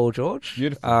and Paul George.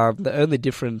 Beautiful. The only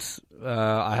difference,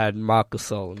 I had Marc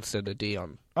Gasol instead of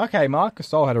Dion. Okay, Marc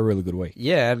Gasol had a really good week.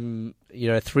 Yeah, and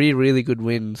 3 really good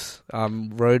wins,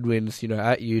 road wins.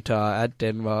 At Utah, at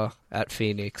Denver, at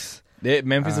Phoenix.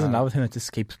 Memphis is another team that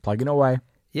just keeps plugging away.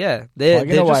 Yeah, they're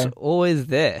just always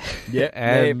there. Yeah,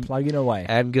 they're plugging away.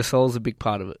 And Gasol's a big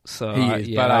part of it. So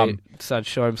he is, I started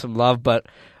showing him some love, but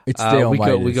it's Dion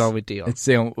we're going with Dion. It's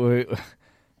Dion. Dion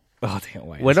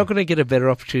Waiters. We're not going to get a better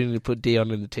opportunity to put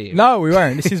Dion in the team. No, we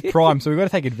won't. This is prime, so we've got to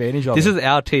take advantage of it. This is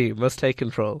our team. Let's take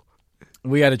control.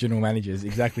 We are the general managers.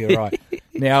 Exactly right.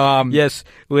 Now, yes,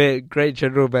 we're great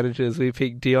general managers. We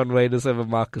pick Dion Waiters over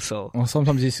Marc Gasol. Well,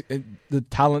 sometimes the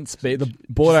talent speed, the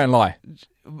ball don't lie.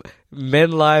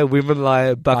 Men lie, women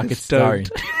lie, buckets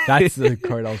don't. That's the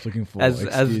quote I was looking for. As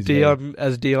Dion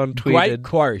tweeted. Great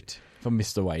quote from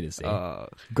Mr. Waiters.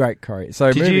 Great quote.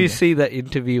 So did you see that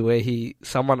interview where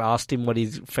someone asked him what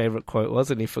his favourite quote was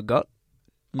and he forgot?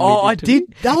 Oh, I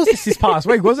did. That was just this past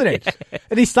week, wasn't it?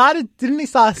 And didn't he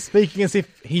start speaking as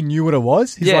if he knew what it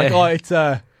was? He's like, it's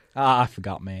I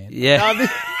forgot, man. Yeah.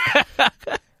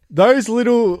 Those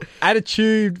little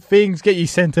attitude things get you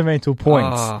sentimental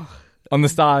points on the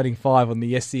starting 5 on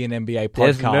the SCN NBA podcast.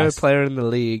 There's no player in the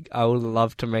league I would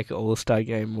love to make an all-star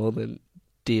game more than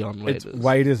Dion Waiters. It's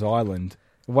Waiters Island.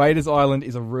 Waiters Island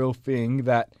is a real thing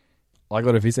that I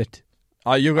got to visit.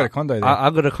 Oh, you've got a condo there.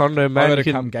 I've got a condo, man. I've got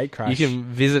to come gate crash. You can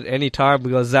visit any time. We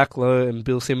got Zach Lowe and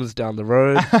Bill Simmons down the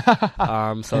road.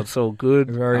 So it's all good.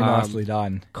 Very nicely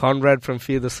done. Conrad from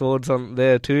Fear the Swords on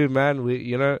there too, man.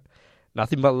 We,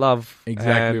 nothing but love.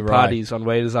 Exactly and right. Parties on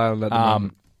Waiters Island at the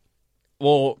moment.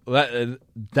 Well,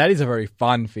 that is a very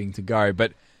fun thing to go.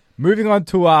 But moving on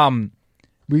to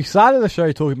we started the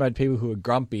show talking about people who are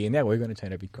grumpy, and now we're going to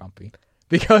turn a bit grumpy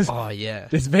because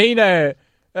there's been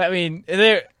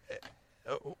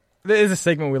there's a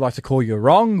segment we like to call You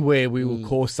Wrong, where we will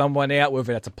call someone out,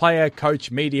 whether that's a player, coach,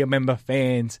 media member,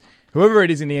 fans, whoever it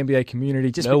is in the NBA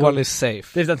community. Just no one is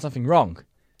safe. They've done something wrong.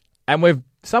 And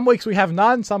some weeks we have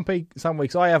none, some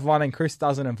weeks I have one and Chris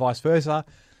doesn't, and vice versa.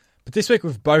 But this week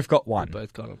we've both got one. We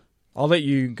both got them. I'll let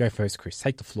you go first, Chris.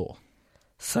 Take the floor.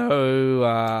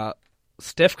 So,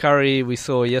 Steph Curry, we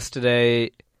saw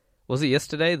yesterday. Was it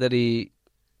yesterday that he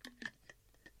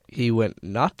went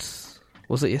nuts?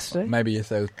 Was it yesterday? Maybe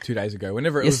yesterday or 2 days ago.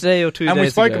 Whenever it yesterday was, or 2 days ago. And we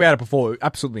spoke about it before.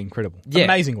 Absolutely incredible. Yeah,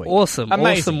 amazing week. Awesome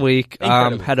week.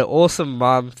 Had an awesome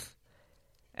month.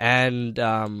 And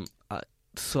I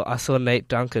saw Nate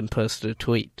Duncan posted a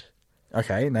tweet.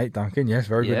 Okay, Nate Duncan. Yes,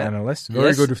 very good analyst.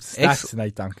 Very good with stats,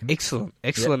 Nate Duncan. Excellent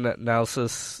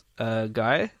analysis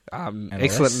guy.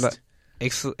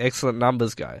 Excellent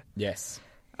numbers guy. Yes.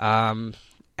 And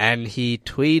he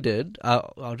tweeted.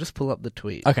 I'll just pull up the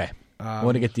tweet. Okay. I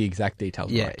want to get the exact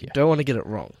details right here. Don't want to get it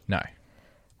wrong. No.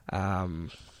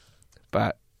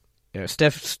 But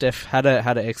Steph had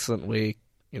an excellent week.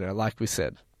 Like we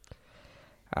said.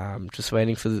 Just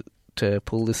waiting to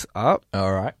pull this up.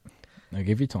 All right. I'll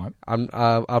give you time.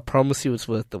 I promise you, it's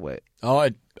worth the wait. Oh,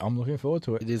 I'm looking forward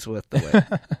to it. It is worth the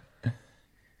wait.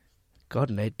 God,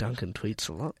 Nate Duncan tweets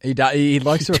a lot. He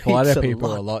likes to reply to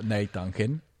people a lot. Nate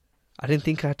Duncan. I didn't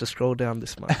think I had to scroll down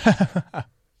this much.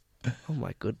 Oh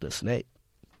my goodness, Nate.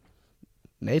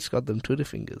 Nate's got them Twitter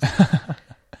fingers.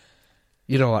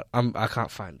 You know what? I can't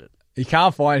find it. He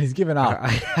can't find. He's given up.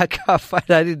 I can't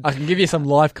find. I can give you some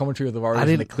live commentary of the Warriors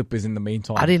and the Clippers in the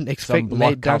meantime. I didn't expect Some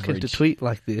Nate block Duncan coverage. to tweet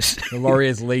like this. The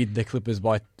Warriors lead the Clippers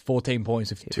by 14 points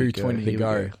with 2:20 to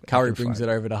go. Curry brings it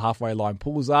over the halfway line,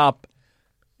 pulls up.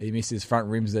 He misses front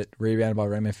rims that rebounded by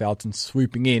Raymond Felton,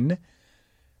 swooping in.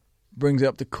 Brings it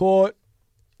up to court.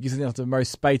 Gives it to Mo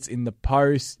Spates in the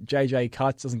post. JJ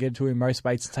cuts, doesn't get it to him. Mo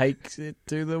Spates takes it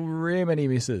to the rim and he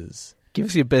misses. Give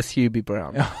us your best Hubie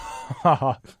Brown.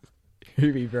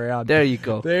 Hubie Brown. There you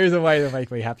go. There is a way to make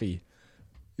me happy.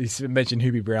 You mentioned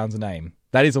Hubie Brown's name.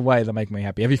 That is a way to make me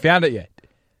happy. Have you found it yet?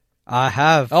 I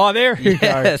have. Oh, there we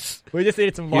Yes. go. We just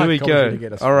needed some Here live we commentary go. to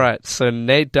get us. All right. So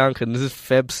Nate Duncan. This is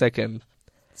Feb 2nd.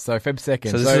 So Feb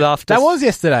 2nd. So this is after. That was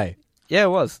yesterday. Yeah,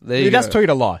 it was. There you He go. does tweet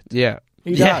a lot. Yeah.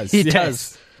 He Yeah, does. he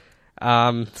yes.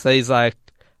 does. So he's like,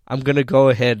 I'm going to go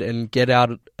ahead and get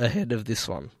out ahead of this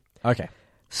one. Okay.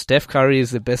 Steph Curry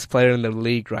is the best player in the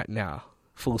league right now.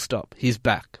 Full stop. He's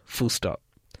back. Full stop.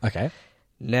 Okay.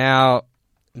 Now,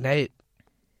 Nate,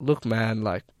 look, man,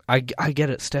 like, I get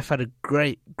it. Steph had a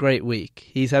great week.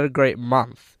 He's had a great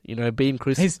month. You know, being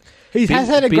Chris. He has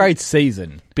had a great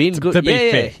season. Been good. To be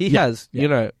yeah, fair. he Yeah. has. Yeah. You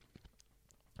know.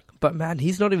 But, man,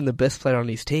 he's not even the best player on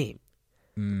his team.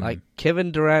 Like,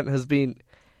 Kevin Durant has been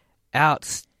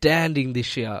outstanding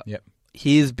this year. Yep.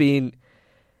 He's been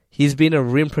a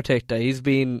rim protector. He's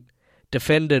been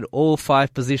defended all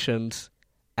 5 positions,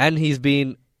 and he's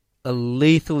been a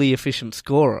lethally efficient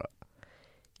scorer.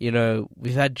 You know,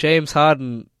 we've had James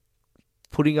Harden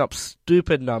putting up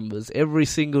stupid numbers every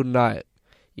single night.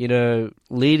 You know,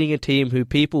 leading a team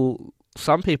who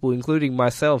some people, including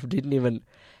myself, didn't even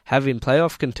have in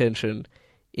playoff contention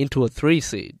into a 3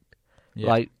 seed. Yeah.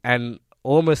 Like, and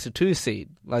almost a 2 seed.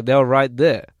 Like, they were right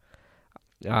there.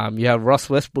 You have Russ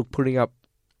Westbrook putting up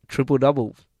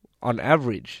triple-double on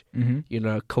average. Mm-hmm. You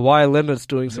know, Kawhi Leonard's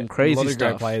doing some crazy stuff. A lot of stuff.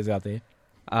 great players out there.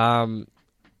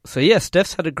 So, yeah,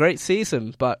 Steph's had a great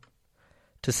season, but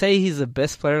to say he's the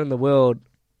best player in the world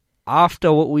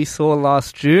after what we saw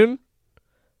last June,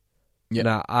 Yep.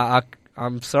 nah,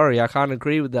 I'm sorry, I can't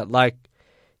agree with that. Like,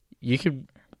 you can...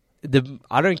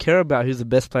 I don't care about who's the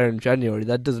best player in January.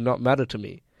 That does not matter to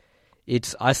me.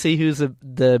 I see who's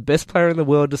the best player in the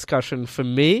world discussion for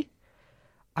me.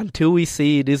 Until we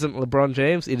see it isn't LeBron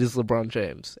James, it is LeBron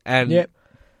James. And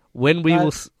when we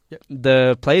will,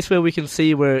 the place where we can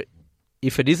see where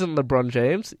if it isn't LeBron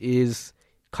James is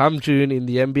come June in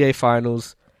the NBA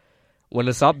Finals, when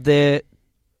it's up there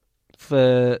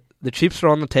for the chips are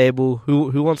on the table.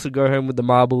 Who wants to go home with the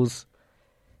marbles?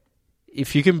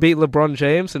 If you can beat LeBron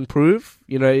James and prove,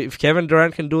 you know, if Kevin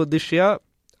Durant can do it this year,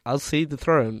 I'll cede the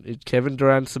throne. Kevin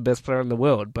Durant's the best player in the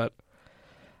world, but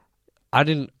I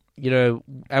didn't, you know,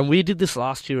 and we did this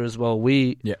last year as well.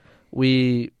 We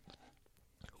wrote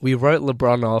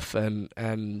LeBron off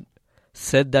and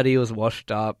said that he was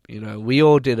washed up. You know, we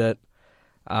all did it,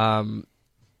 and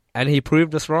he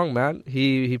proved us wrong, man.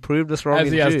 He proved us wrong, as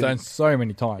in he has June. done so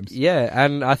many times. Yeah,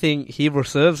 and I think he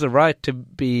reserves the right to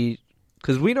be,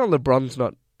 because we know LeBron's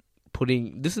not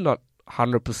this is not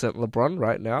 100% LeBron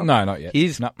right now. No, not yet.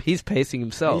 He's No. pacing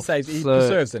himself. He says he So-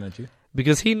 deserves energy.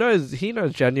 because he knows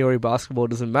January basketball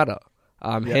doesn't matter.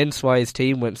 Hence why his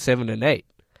team went 7-8.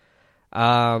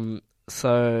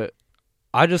 So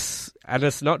and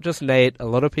it's not just Nate. A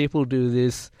lot of people do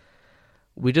this.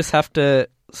 We just have to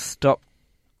stop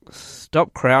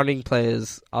crowning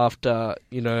players after,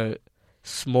 you know,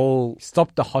 small.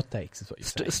 Stop the hot takes, is what you're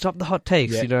saying. Stop the hot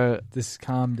takes. Yeah. You know, Just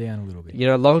calm down a little bit. you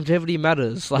know, longevity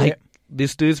matters. Like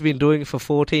this dude's been doing it for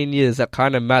 14 years. That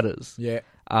kind of matters. Yeah.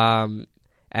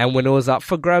 And when it was up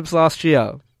for grabs last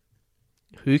year,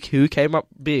 who came up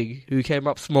big? Who came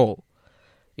up small?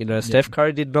 You know, Steph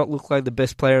Curry did not look like the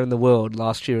best player in the world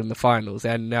last year in the finals.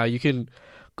 And now you can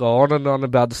go on and on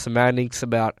about the semantics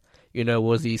about, you know,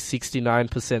 was he 69%,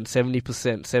 70%,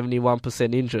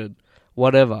 71% injured,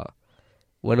 whatever.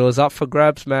 When it was up for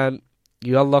grabs, man,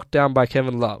 you got locked down by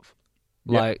Kevin Love.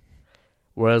 Like,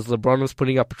 whereas LeBron was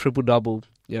putting up a triple-double,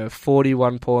 you know,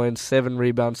 41 points, 7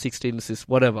 rebounds, 16 assists,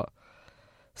 whatever.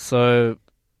 So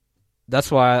that's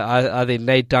why I think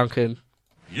Nate Duncan.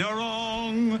 You're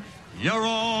wrong. You're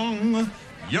wrong.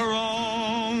 You're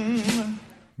wrong.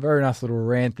 Very nice little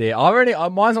rant there.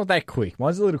 Mine's not that quick.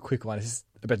 Mine's a little quick one. This is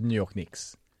about the New York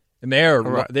Knicks. And they're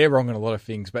wrong on a lot of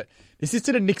things, but this is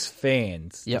to the Knicks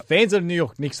fans. Yep. The fans of the New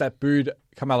York Knicks that booed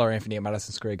Carmelo Anthony at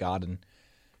Madison Square Garden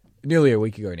nearly a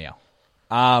week ago now.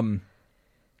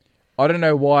 I don't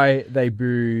know why they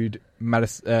booed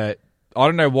Madison. I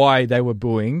don't know why they were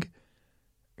booing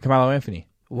Carmelo Anthony.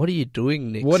 What are you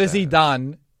doing, Nick? What has he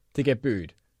done to get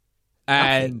booed?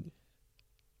 And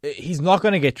he's not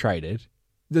going to get traded.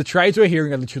 the trades we're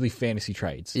hearing are literally fantasy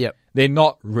trades. Yep. They're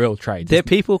not real trades. They're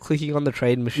people clicking on the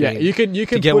trade machine. Yeah, you can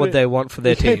to get what they want for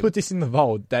their team. You can put this in the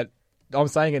vault that I'm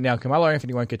saying it now. Carmelo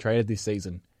Anthony won't get traded this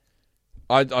season.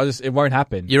 It won't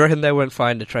happen. You reckon they won't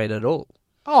find a trade at all?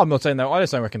 Oh, I'm not saying that. I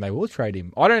just don't reckon they will trade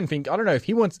him. I don't know if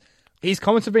he wants. His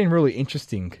comments have been really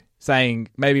interesting, saying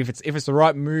maybe if it's the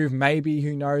right move, maybe,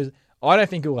 who knows. I don't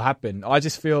think it will happen. I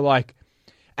just feel like,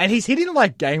 and he's hitting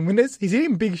like game winners. He's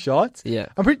hitting big shots. Yeah.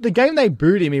 The game they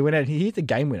booed him, he went out and he hit the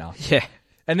game winner. Yeah.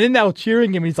 And then they were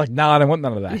cheering him. And he's like, "No, I don't want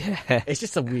none of that." Yeah. It's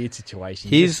just a weird situation.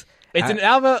 It's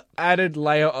another added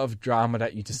layer of drama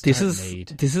that you just don't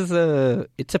need.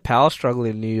 It's a power struggle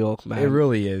in New York, man. It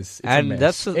really is.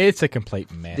 It's a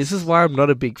complete mess. This is why I'm not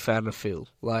a big fan of Phil.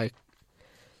 Like,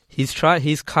 he's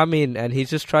come in and he's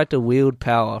just tried to wield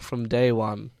power from day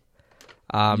one.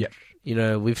 You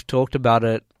know, we've talked about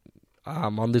it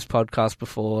on this podcast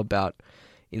before about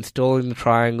installing the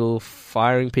triangle,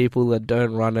 firing people that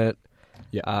don't run it.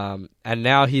 Yeah. And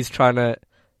now he's trying to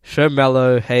show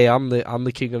Melo, hey, I'm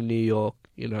the king of New York,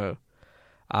 you know.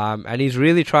 And he's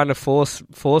really trying to force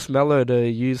Melo to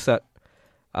use that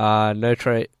waive the no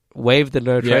trade clause. Waive the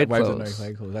no trade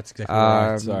clause. That's exactly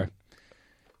right. So,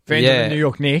 fans of the New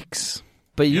York Knicks.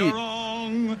 But You're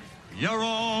wrong. You're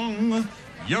wrong.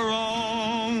 You're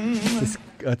wrong.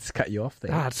 Let's cut you off there.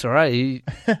 That's all right.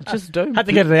 Just don't. Had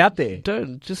to get it out there.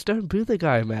 Don't boo the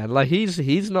guy, man. Like,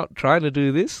 he's not trying to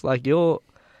do this. Like, you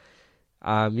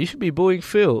should be booing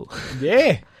Phil.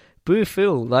 Yeah. Boo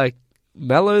Phil. Like,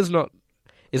 Melo's not.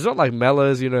 It's not like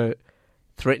Melo's, you know,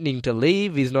 threatening to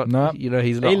leave. He's not. No. You know,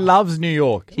 he's not. He loves New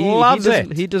York. He loves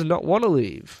it. He does not want to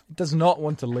leave. He does not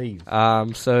want to leave.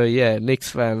 So yeah,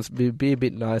 Knicks fans, be a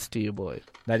bit nice to your boy.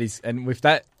 That is, and with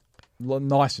that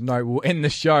nice note, we'll end the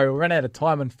show. We'll run out of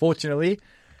time, unfortunately.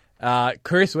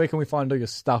 Chris, where can we find all your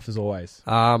stuff as always?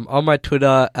 On my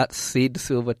Twitter at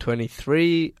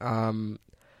SeedSilver23.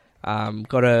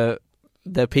 Got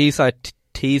the piece I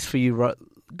teased for you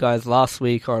guys last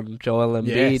week on Joel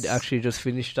Embiid actually just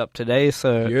finished up today.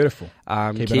 So beautiful.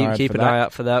 Keep an eye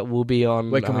out for that. We'll be on.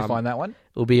 Where can we find that one?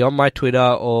 It'll be on my Twitter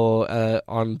or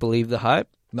on Believe the Hype.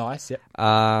 Nice. Yep.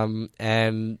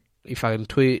 And if I can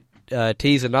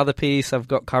tease another piece I've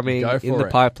got coming in the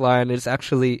pipeline. It's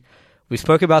actually, we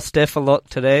spoke about Steph a lot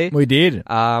today. We did.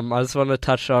 I just want to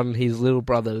touch on his little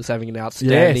brother who's having an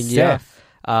outstanding year. Steph.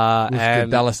 With the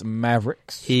Dallas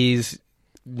Mavericks. He's,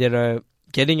 you know,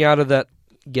 getting out of the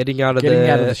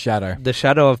shadow. The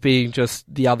shadow of being just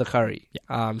the other Curry.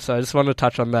 Yeah. So I just want to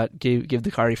touch on that, give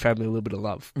the Curry family a little bit of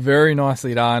love. Very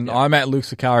nicely done. Yeah. I'm at Luke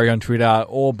Sakari on Twitter,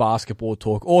 or basketball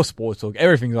talk, or sports talk.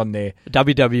 Everything's on there.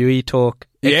 WWE talk.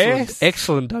 Yes.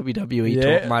 Excellent WWE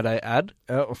talk, might I add.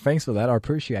 Thanks for that. I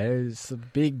appreciate it. It's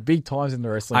big times in the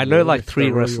wrestling. I know like 3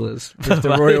 wrestlers. With the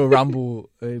Royal Rumble,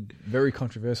 very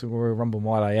controversial Royal Rumble,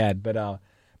 might I add. But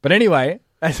anyway,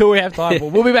 that's all we have time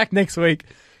for. We'll be back next week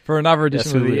for another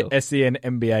edition of the SEN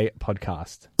NBA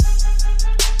podcast.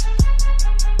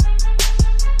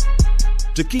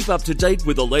 To keep up to date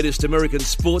with the latest American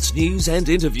sports news and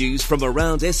interviews from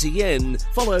around SEN,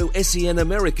 follow SEN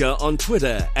America on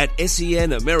Twitter at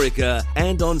SEN America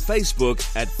and on Facebook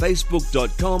at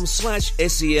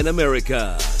facebook.com/SEN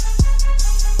America.